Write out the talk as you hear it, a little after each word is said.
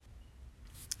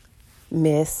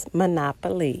Miss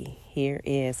Monopoly, here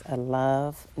is a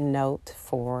love note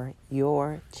for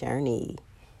your journey.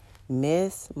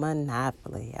 Miss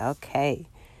Monopoly. Okay.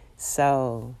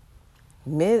 So,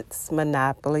 Miss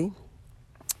Monopoly,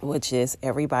 which is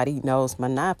everybody knows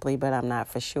Monopoly, but I'm not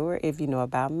for sure if you know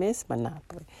about Miss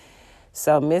Monopoly.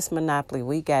 So, Miss Monopoly,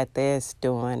 we got this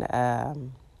during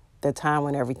the time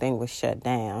when everything was shut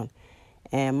down.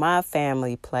 And my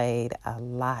family played a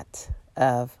lot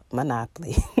of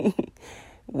Monopoly.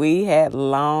 We had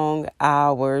long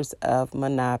hours of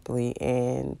Monopoly,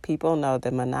 and people know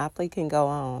that Monopoly can go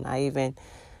on. I even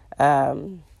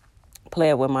play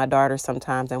it with my daughter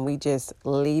sometimes, and we just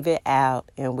leave it out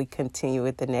and we continue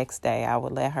it the next day. I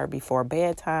would let her before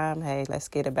bedtime, hey, let's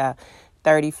get about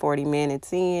 30, 40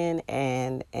 minutes in,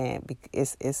 and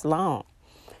it's long.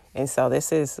 And so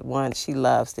this is one, she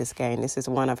loves this game. This is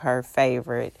one of her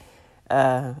favorite.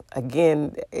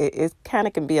 Again, it kind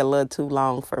of can be a little too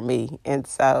long for me. And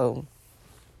so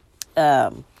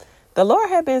the Lord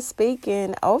had been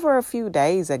speaking over a few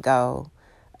days ago.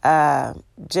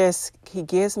 He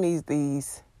gives me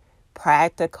these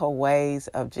practical ways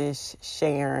of just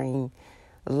sharing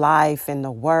life and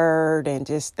the word and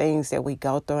just things that we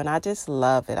go through. And I just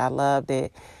love it. I love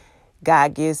that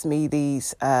God gives me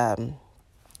these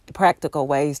practical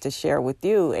ways to share with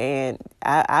you. And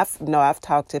I've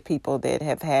talked to people that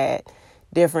have had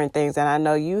different things, and I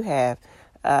know you have,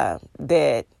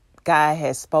 that God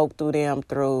has spoke through them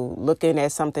through looking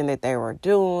at something that they were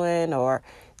doing or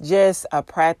just a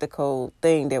practical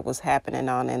thing that was happening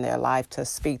on in their life to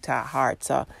speak to our heart.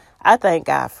 So I thank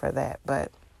God for that.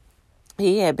 But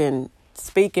he had been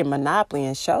speaking Monopoly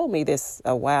and showed me this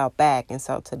a while back. And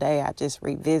so today I just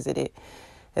revisited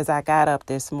as I got up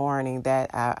this morning that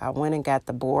I went and got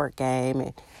the board game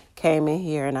and came in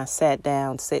here and I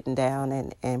sitting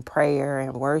down in prayer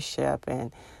and worship,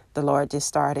 and the Lord just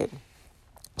started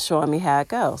showing me how it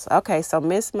goes. Okay, so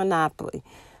Miss Monopoly,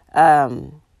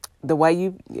 the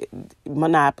way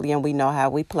Monopoly, and we know how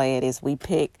we play it, is we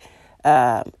pick,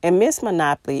 and Miss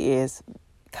Monopoly is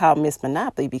called Miss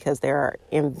Monopoly because there are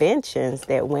inventions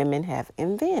that women have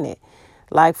invented.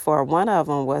 Like for one of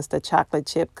them was the chocolate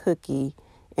chip cookie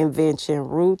invention.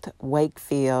 Ruth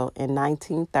Wakefield in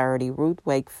 1930. Ruth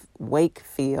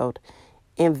Wakefield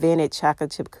invented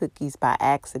chocolate chip cookies by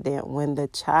accident when the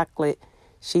chocolate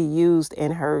she used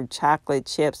in her chocolate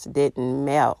chips didn't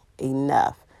melt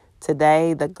enough.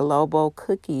 Today, the global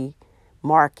cookie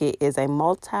market is a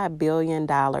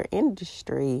multi-billion-dollar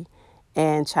industry,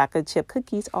 and chocolate chip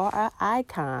cookies are an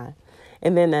icon.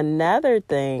 And then another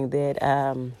thing that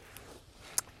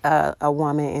a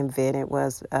woman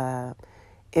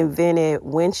invented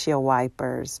windshield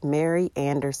wipers. Mary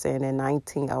Anderson in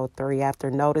 1903,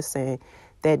 after noticing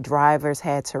that drivers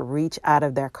had to reach out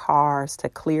of their cars to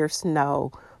clear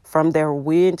snow from their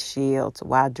windshields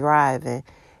while driving,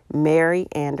 Mary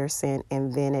Anderson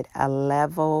invented a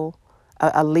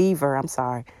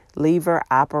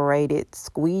lever-operated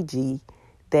squeegee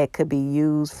that could be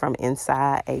used from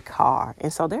inside a car.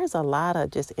 And so there's a lot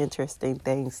of just interesting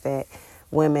things that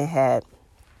women had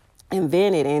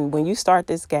invented. And when you start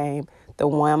this game, the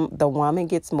woman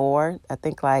gets more, I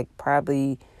think like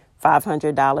probably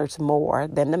 $500 more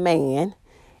than the man.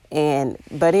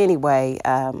 But anyway,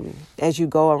 as you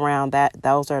go around that,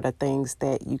 those are the things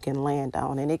that you can land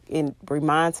on. And it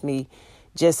reminds me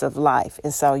just of life.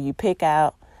 And so you pick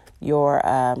out your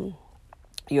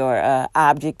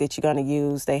object that you're going to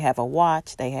use. They have a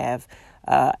watch, they have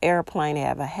an airplane, they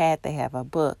have a hat, they have a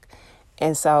book.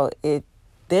 And so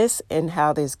this and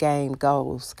how this game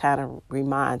goes kind of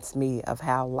reminds me of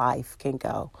how life can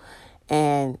go.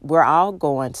 And we're all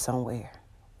going somewhere.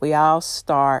 We all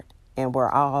start and we're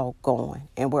all going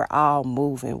and we're all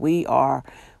moving. We are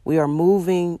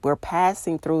moving. We're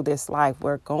passing through this life.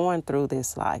 We're going through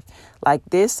this life. Like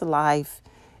this life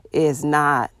is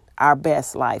not our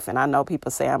best life. And I know people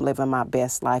say I'm living my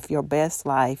best life. Your best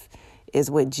life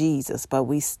is with Jesus, but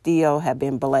we still have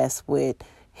been blessed with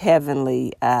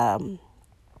heavenly,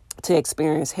 to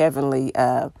experience heaven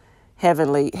on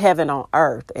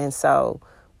earth. And so,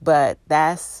 but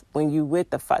that's when you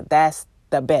that's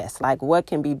the best. Like what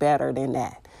can be better than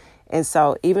that? And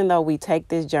so even though we take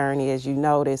this journey, as you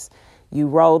notice, you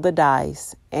roll the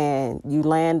dice and you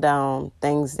land on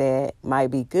things that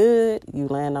might be good. You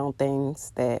land on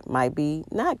things that might be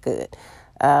not good.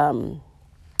 And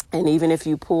even if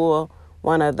you pull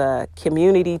one of the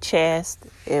community chests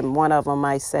and one of them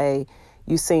might say,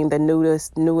 you've seen the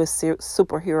newest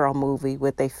superhero movie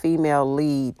with a female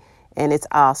lead and it's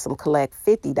awesome, collect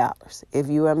 $50. If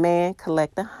you're a man,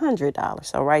 collect $100.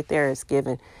 So right there it's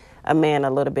giving a man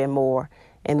a little bit more.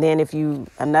 And then if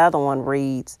another one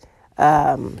reads,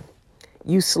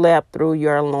 You slept through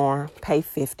your alarm, pay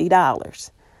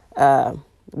 $50.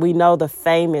 We know the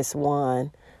famous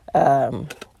one,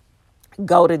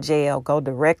 go to jail, go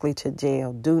directly to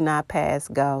jail, do not pass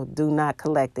go, do not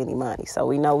collect any money. So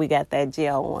we know we got that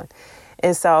jail one.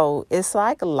 And so it's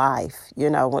like life,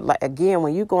 again,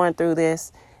 when you're going through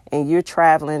this and you're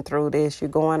traveling through this, you're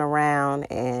going around,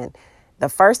 and the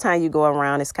first time you go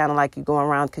around, it's kind of like you're going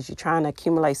around because you're trying to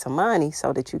accumulate some money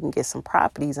so that you can get some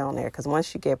properties on there. Because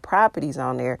once you get properties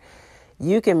on there,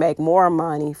 you can make more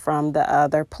money from the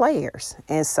other players.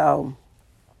 And so,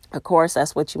 of course,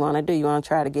 that's what you want to do. You want to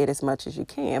try to get as much as you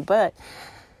can. But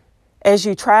as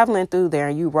you're traveling through there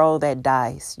and you roll that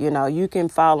dice, you can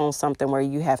fall on something where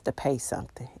you have to pay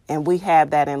something. And we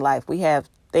have that in life. We have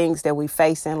things that we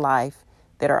face in life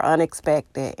that are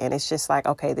unexpected. And it's just like,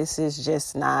 okay, this is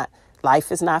just not,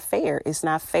 life is not fair. It's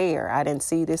not fair. I didn't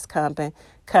see this coming,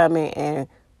 and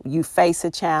you face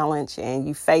a challenge and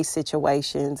you face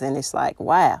situations and it's like,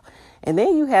 wow. And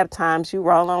then you have times you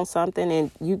roll on something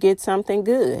and you get something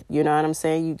good. You know what I'm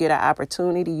saying? You get an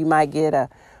opportunity. You might get a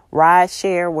ride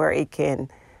share where it can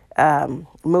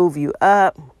move you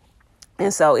up.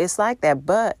 And so it's like that,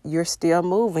 but you're still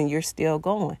moving. You're still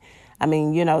going. I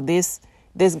mean, this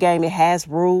game, it has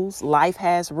rules. Life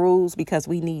has rules because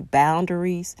we need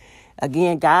boundaries.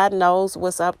 Again, God knows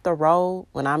what's up the road.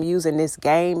 When I'm using this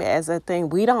game as a thing,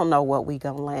 we don't know what we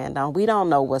going to land on. We don't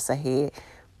know what's ahead,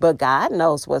 but God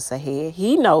knows what's ahead.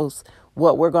 He knows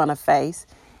what we're going to face.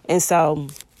 And so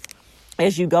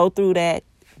as you go through that,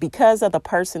 because of the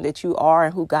person that you are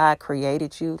and who God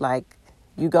created you, like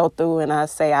you go through, and I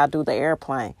say I do the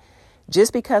airplane,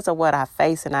 just because of what I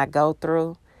face and I go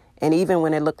through, and even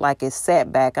when it looked like it's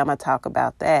setback, I'm going to talk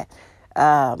about that,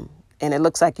 and it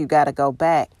looks like you got to go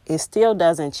back, it still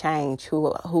doesn't change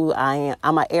who I am.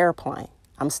 I'm an airplane.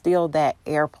 I'm still that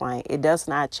airplane. It does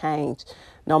not change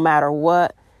no matter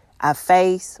what I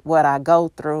face, what I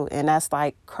go through, and that's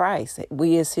like Christ.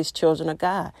 We as his children of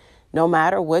God. No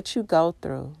matter what you go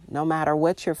through, no matter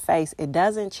what you face, it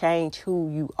doesn't change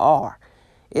who you are.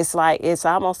 It's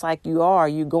almost like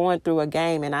you're going through a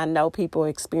game, and I know people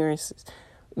experience,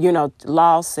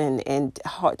 loss and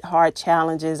hard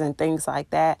challenges and things like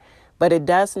that, but it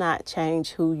does not change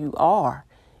who you are.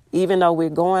 Even though we're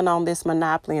going on this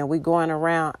Monopoly and we're going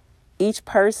around, each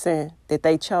person that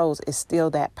they chose is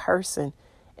still that person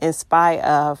in spite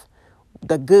of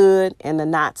the good and the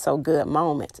not so good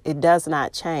moments. It does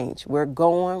not change. We're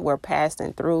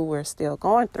passing through, we're still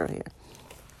going through here.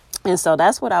 And so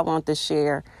that's what I want to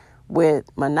share with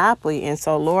Monopoly. And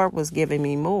so Lord was giving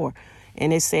me more.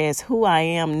 And it says, who I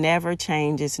am never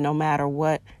changes no matter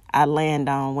what I land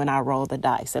on when I roll the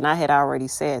dice. And I had already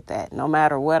said that. No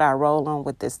matter what I roll on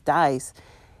with this dice,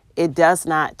 it does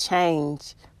not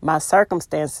change. My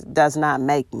circumstance does not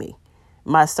make me.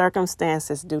 My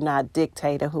circumstances do not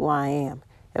dictate who I am.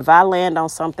 If I land on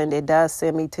something that does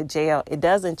send me to jail, it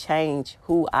doesn't change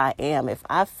who I am. If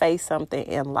I face something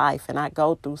in life and I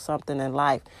go through something in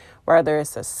life, whether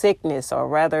it's a sickness or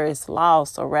whether it's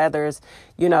loss or whether it's,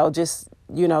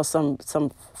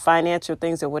 some financial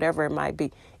things or whatever it might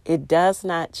be, it does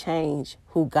not change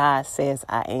who God says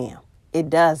I am. It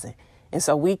doesn't. And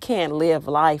so we can't live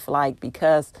life like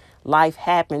because life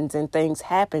happens and things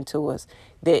happen to us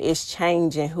that it's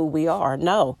changing who we are.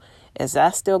 No. As I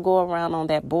still go around on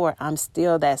that board, I'm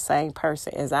still that same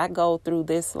person. As I go through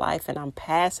this life and I'm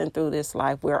passing through this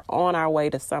life, we're on our way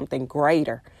to something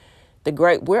greater.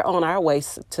 We're on our way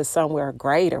to somewhere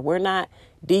greater. We're not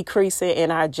decreasing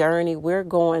in our journey. We're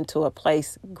going to a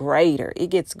place greater. It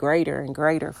gets greater and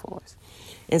greater for us.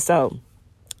 And so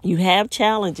you have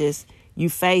challenges you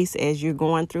face as you're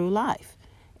going through life.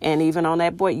 And even on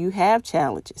that board, you have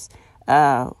challenges.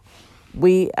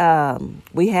 We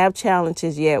have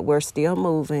challenges, yet we're still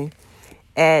moving.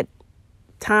 At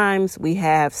times we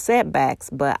have setbacks,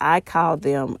 but I call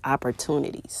them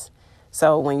opportunities.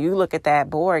 So when you look at that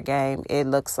board game, it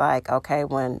looks like, okay,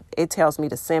 when it tells me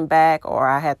to send back or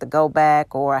I have to go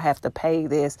back or I have to pay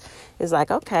this, it's like,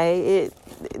 okay,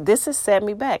 this is set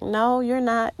me back. No, you're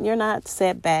not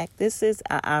set back. This is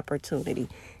an opportunity.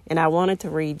 And I wanted to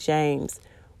read James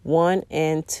 1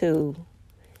 and 2,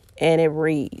 and it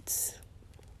reads,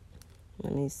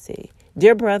 let me see.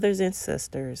 Dear brothers and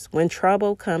sisters, when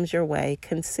trouble comes your way,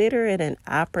 consider it an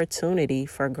opportunity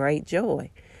for great joy.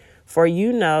 For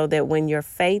you know that when your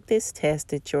faith is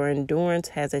tested, your endurance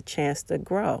has a chance to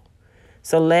grow.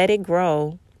 So let it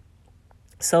grow.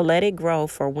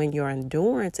 For when your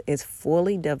endurance is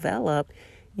fully developed,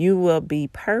 you will be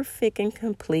perfect and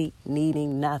complete,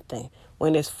 needing nothing.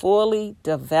 When it's fully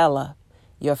developed,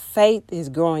 your faith is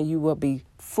growing. You will be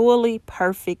fully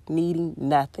perfect, needing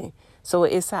nothing. So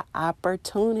it's an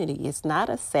opportunity. It's not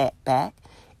a setback.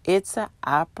 It's an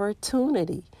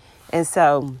opportunity. And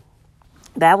so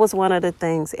that was one of the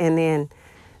things. And then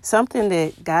something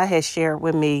that God has shared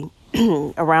with me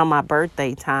around my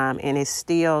birthday time, and it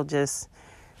still just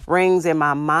rings in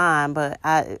my mind, but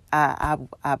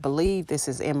I believe this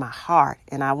is in my heart,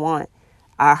 and I want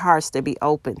our hearts to be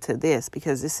open to this,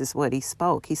 because this is what he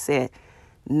spoke. He said,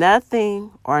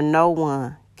 nothing or no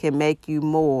one can make you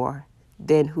more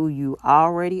than who you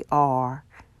already are,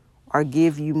 or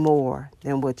give you more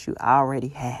than what you already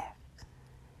have.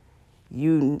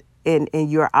 You are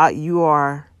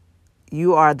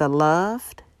the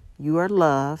loved, you are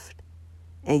loved,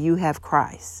 and you have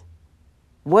Christ.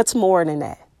 What's more than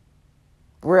that?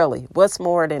 Really, what's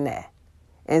more than that?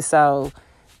 And so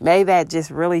may that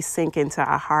just really sink into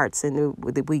our hearts, and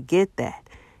that we get that.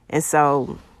 And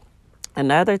so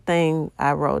another thing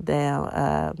I wrote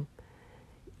down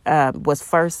a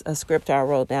scripture I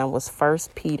wrote down was 1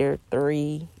 Peter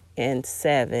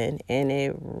 3:7, and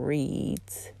it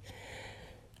reads,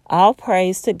 all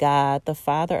praise to God, the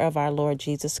Father of our Lord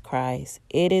Jesus Christ.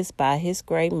 It is by his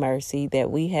great mercy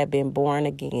that we have been born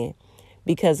again,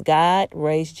 because God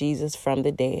raised Jesus from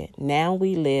the dead. Now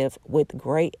we live with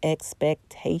great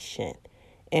expectation,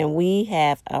 and we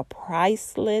have a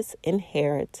priceless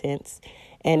inheritance,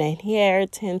 an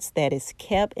inheritance that is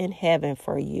kept in heaven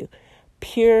for you,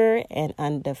 pure and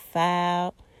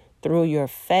undefiled through your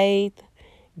faith.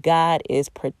 God is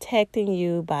protecting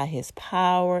you by his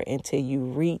power until you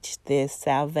reach this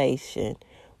salvation,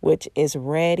 which is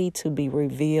ready to be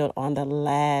revealed on the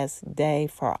last day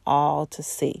for all to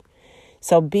see.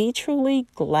 So be truly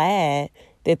glad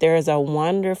that there is a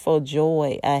wonderful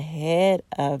joy ahead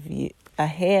of you,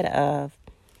 a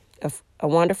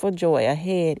wonderful joy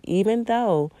ahead, even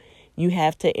though you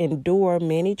have to endure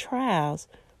many trials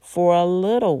for a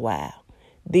little while.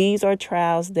 These are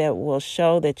trials that will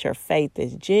show that your faith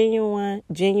is genuine,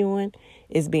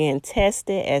 is being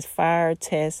tested as fire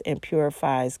tests and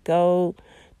purifies gold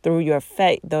through your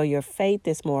faith, though your faith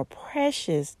is more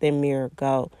precious than mere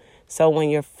gold. So when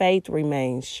your faith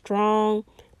remains strong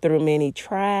through many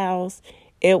trials,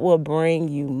 it will bring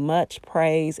you much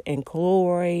praise and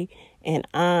glory and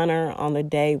honor on the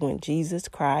day when Jesus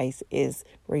Christ is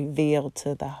revealed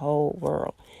to the whole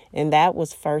world. And that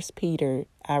was 1 Peter.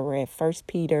 I read 1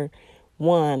 Peter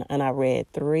 1, and I read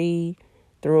 3-7.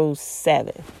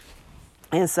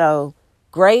 And so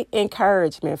great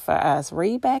encouragement for us.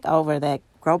 Go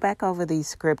back over these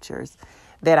scriptures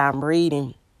that I'm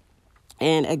reading.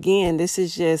 And again, this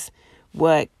is just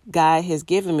what God has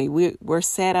given me. We're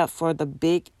set up for the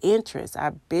big interest,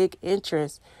 our big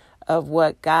interest of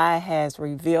what God has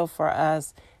revealed for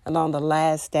us, and on the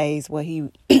last days what he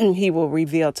will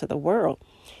reveal to the world.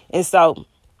 And so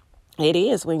it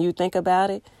is, when you think about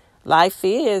it, life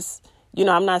is,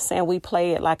 I'm not saying we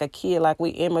play it like a kid, like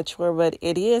we immature, but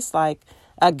it is like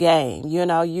a game.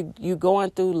 You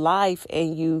going through life,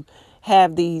 and you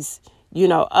have these,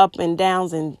 up and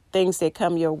downs and things that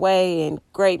come your way, and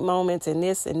great moments and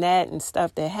this and that and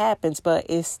stuff that happens. But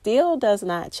it still does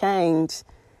not change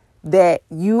that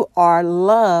you are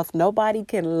loved. Nobody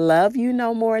can love you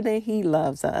no more than he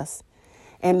loves us.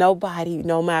 And nobody,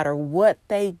 no matter what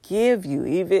they give you,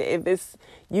 even if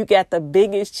you got the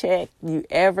biggest check you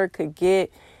ever could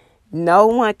get, no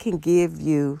one can give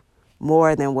you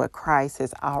more than what Christ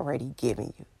has already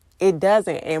given you. It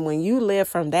doesn't. And when you live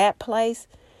from that place,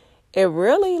 it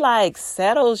really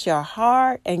settles your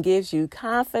heart and gives you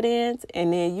confidence.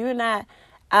 And then you're not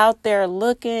out there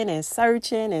looking and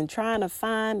searching and trying to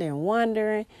find and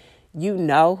wondering. You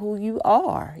know who you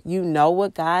are. You know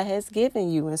what God has given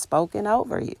you and spoken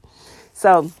over you.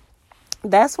 So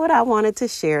that's what I wanted to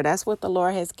share. That's what the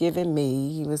Lord has given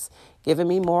me. He was giving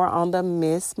me more on the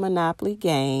Miss Monopoly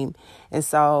game. And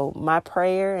so my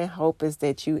prayer and hope is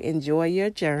that you enjoy your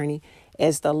journey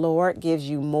as the Lord gives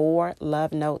you more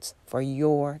love notes for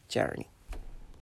your journey.